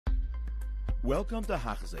Welcome to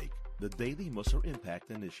Hachzik, the Daily Musar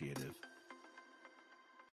Impact Initiative.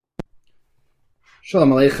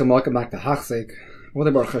 Shalom Aleichem, welcome back to Hachzik.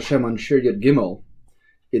 We're Baruch Hashem on Shir Yud Gimel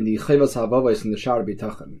in the Chavas HaVavos in the Sha'ar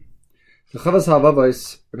Habitachon. The Chavas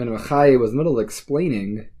HaVavos, Rabbeinu Bachai was in the middle of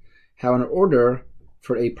explaining how in order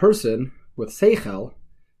for a person with Seichel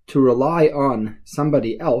to rely on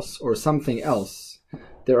somebody else or something else,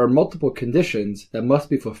 there are multiple conditions that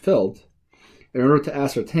must be fulfilled in order to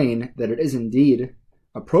ascertain that it is indeed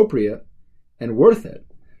appropriate and worth it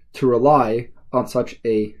to rely on such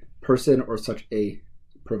a person or such a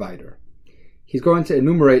provider. He's going to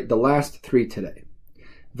enumerate the last three today.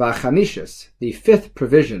 V'achamishis, the fifth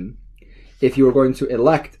provision, if you are going to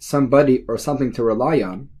elect somebody or something to rely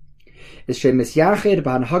on, is shemisyached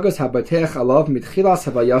b'hanhagos habatech alav mitchilas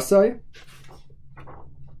havayasai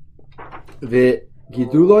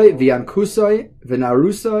v'giduloi v'yankusoi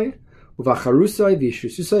v'narusoi uv'acharusoi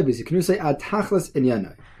v'yishususoi v'ziknusoi ad tachlis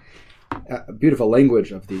inyanoi. Beautiful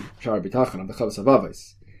language of the Sha'ar Habitachon, of the Chavas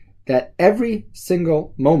HaVavos, that every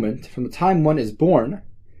single moment from the time one is born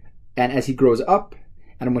and as he grows up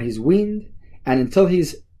and when he's weaned and until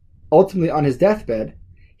he's ultimately on his deathbed,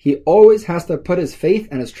 he always has to put his faith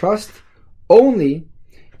and his trust only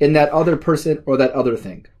in that other person or that other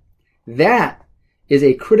thing. That is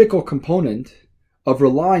a critical component of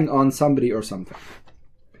relying on somebody or something.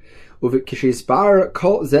 And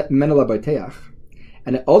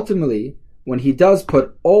ultimately, when he does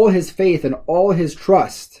put all his faith and all his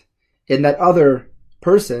trust in that other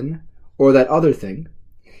person or that other thing,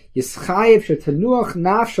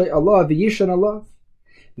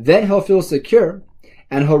 then he'll feel secure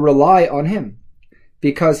and he'll rely on him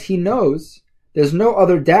because he knows there's no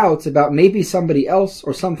other doubts about maybe somebody else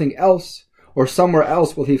or something else or somewhere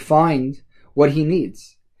else will he find what he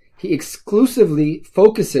needs. He exclusively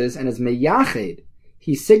focuses and is meyached.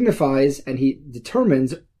 He signifies and he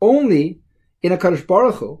determines only in a Kadosh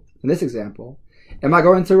Baruch Hu, in this example, am I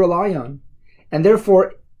going to rely on? And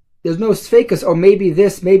therefore, there's no sfekas, oh, maybe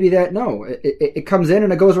this, maybe that. No, it comes in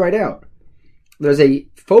and it goes right out. There's a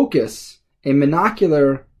focus, a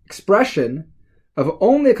monocular expression of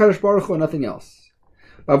only a Kadosh Baruch Hu and nothing else.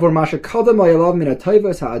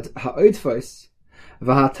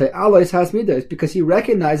 Because he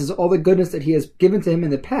recognizes all the goodness that he has given to him in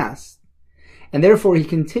the past, and therefore he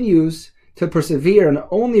continues to persevere and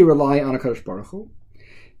only rely on a Kadosh Baruch Hu.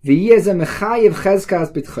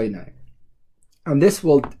 And this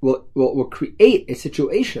will create a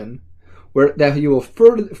situation where that you will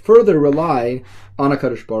further rely on a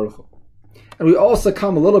Kadosh Baruch Hu. And we all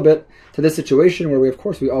succumb a little bit to this situation where we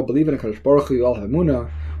all believe in a Kadosh Baruch Hu, we all have Emunah,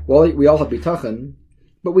 we all have Habitachon,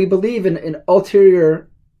 but we believe in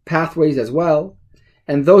ulterior pathways as well.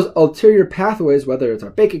 And those ulterior pathways, whether it's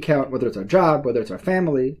our bank account, whether it's our job, whether it's our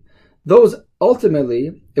family, those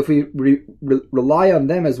ultimately, if we rely on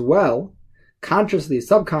them as well, consciously,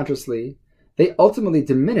 subconsciously, they ultimately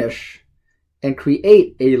diminish and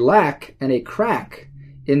create a lack and a crack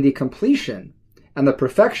in the completion and the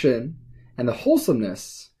perfection and the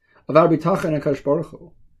wholesomeness of our bitachon and Kadosh Baruch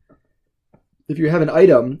Hu. If you have an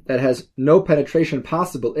item that has no penetration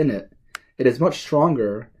possible in it, it is much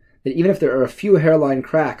stronger that even if there are a few hairline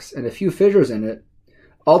cracks and a few fissures in it,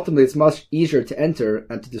 ultimately it's much easier to enter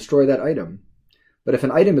and to destroy that item. But if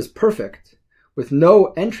an item is perfect, with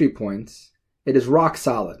no entry points, it is rock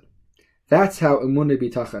solid. That's how Emunah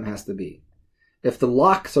Bitachon has to be. If the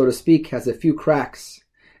lock, so to speak, has a few cracks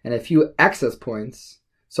and a few access points,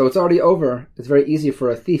 so it's already over, it's very easy for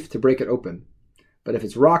a thief to break it open. But if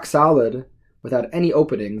it's rock solid, without any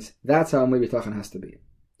openings, that's how Emunah Bitachon has to be.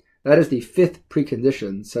 That is the fifth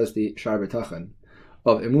precondition, says the Sha'ar Habitachon,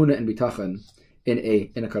 of Emunah and Bitachon in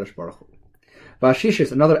a Kadosh Baruch Hu. Vashish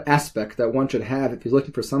is another aspect that one should have if he's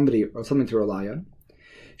looking for somebody or something to rely on.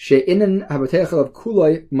 She'inen habatechel of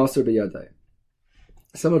kuloi maser b'yadai.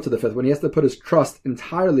 Similar to the fifth, when he has to put his trust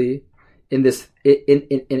entirely in this in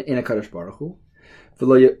a Kadosh Baruch Hu.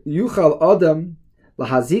 V'lo yuchal adam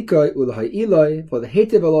lahazikoi ulahayiloi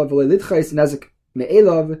v'lehetiv eloi v'lelitchais nezik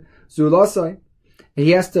me'elav zulasai.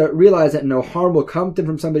 He has to realize that no harm will come to him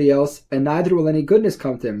from somebody else, and neither will any goodness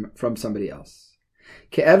come to him from somebody else.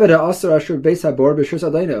 Like an Eved,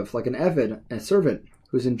 a servant,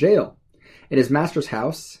 who's in jail, in his master's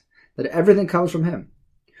house, that everything comes from him.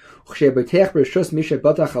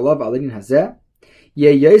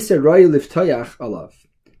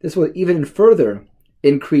 This will even further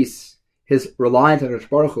increase his reliance on Kadosh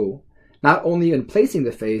Baruch Hu, not only in placing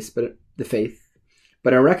the faith,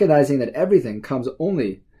 but in recognizing that everything comes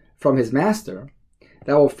only from his master.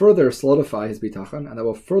 That will further solidify his bitachon, and that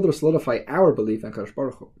will further solidify our belief in Kadosh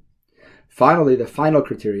Baruch Hu. Finally, the final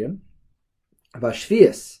criterion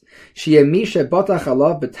Vashvius, Shiyemisha Batach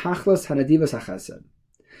Allah Betachlas Hanadivas HaChesed.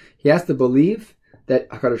 He has to believe that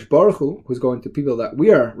HaKadosh Baruch Hu, who's going to people that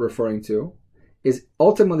we are referring to, is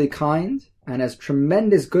ultimately kind and has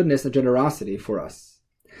tremendous goodness and generosity for us.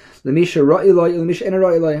 Whether the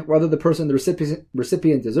person, the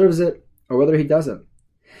recipient deserves it, or whether he doesn't.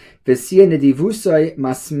 His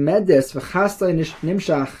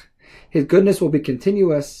goodness will be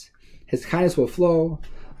continuous, his kindness will flow,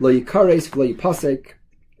 it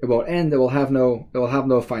won't end, it will have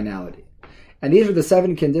no finality. And these are the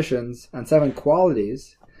 7 conditions and 7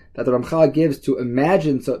 qualities that the Ramchal gives to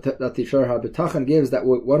imagine, that the Sha'ar Habitachon gives, that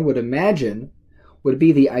one would imagine would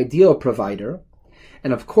be the ideal provider.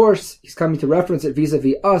 And of course, he's coming to reference it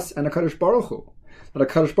vis-a-vis us and HaKadosh Baruch Hu. But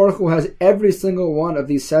HaKadosh Baruch Hu has every single one of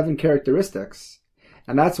these 7 characteristics.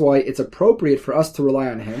 And that's why it's appropriate for us to rely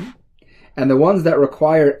on him. And the ones that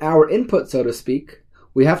require our input, so to speak,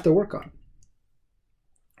 we have to work on.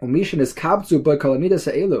 Umishin is kabzu by kalamida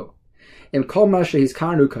sa'elu.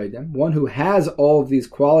 One who has all of these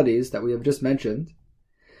qualities that we have just mentioned,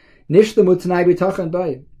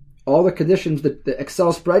 all the conditions, the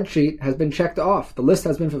Excel spreadsheet has been checked off, the list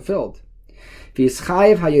has been fulfilled. And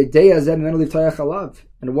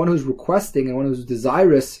one who's requesting and one who's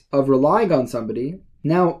desirous of relying on somebody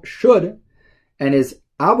now should and is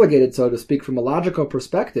obligated, so to speak, from a logical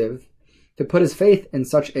perspective, to put his faith in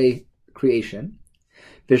such a creation.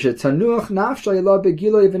 He'll have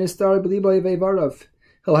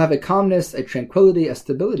a calmness, a tranquility, a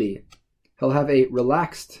stability. He'll have a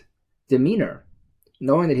relaxed demeanor,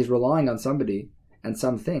 knowing that he's relying on somebody and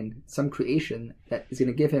something, some creation that is going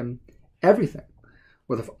to give him everything,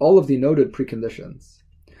 with all of the noted preconditions.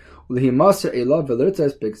 And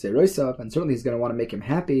certainly he's going to want to make him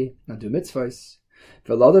happy and do mitzvahs.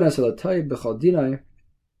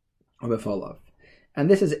 And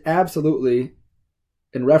this is absolutely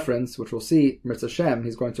in reference, which we'll see, Mirz Hashem,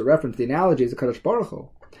 he's going to reference the analogies of Kadosh Baruch Hu.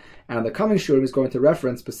 And on the coming shurim, he's going to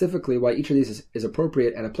reference specifically why each of these is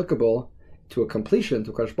appropriate and applicable to a completion,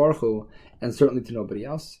 to Kadosh Baruch Hu, and certainly to nobody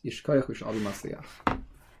else. Yishkoyach, we should all be masliach.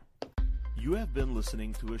 You have been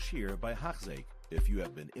listening to a shiur by Hachzeik. If you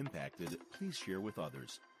have been impacted, please share with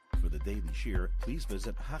others. For the daily shiur, please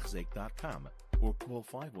visit Hachzeik.com or call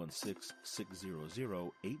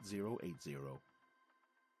 516-600-8080.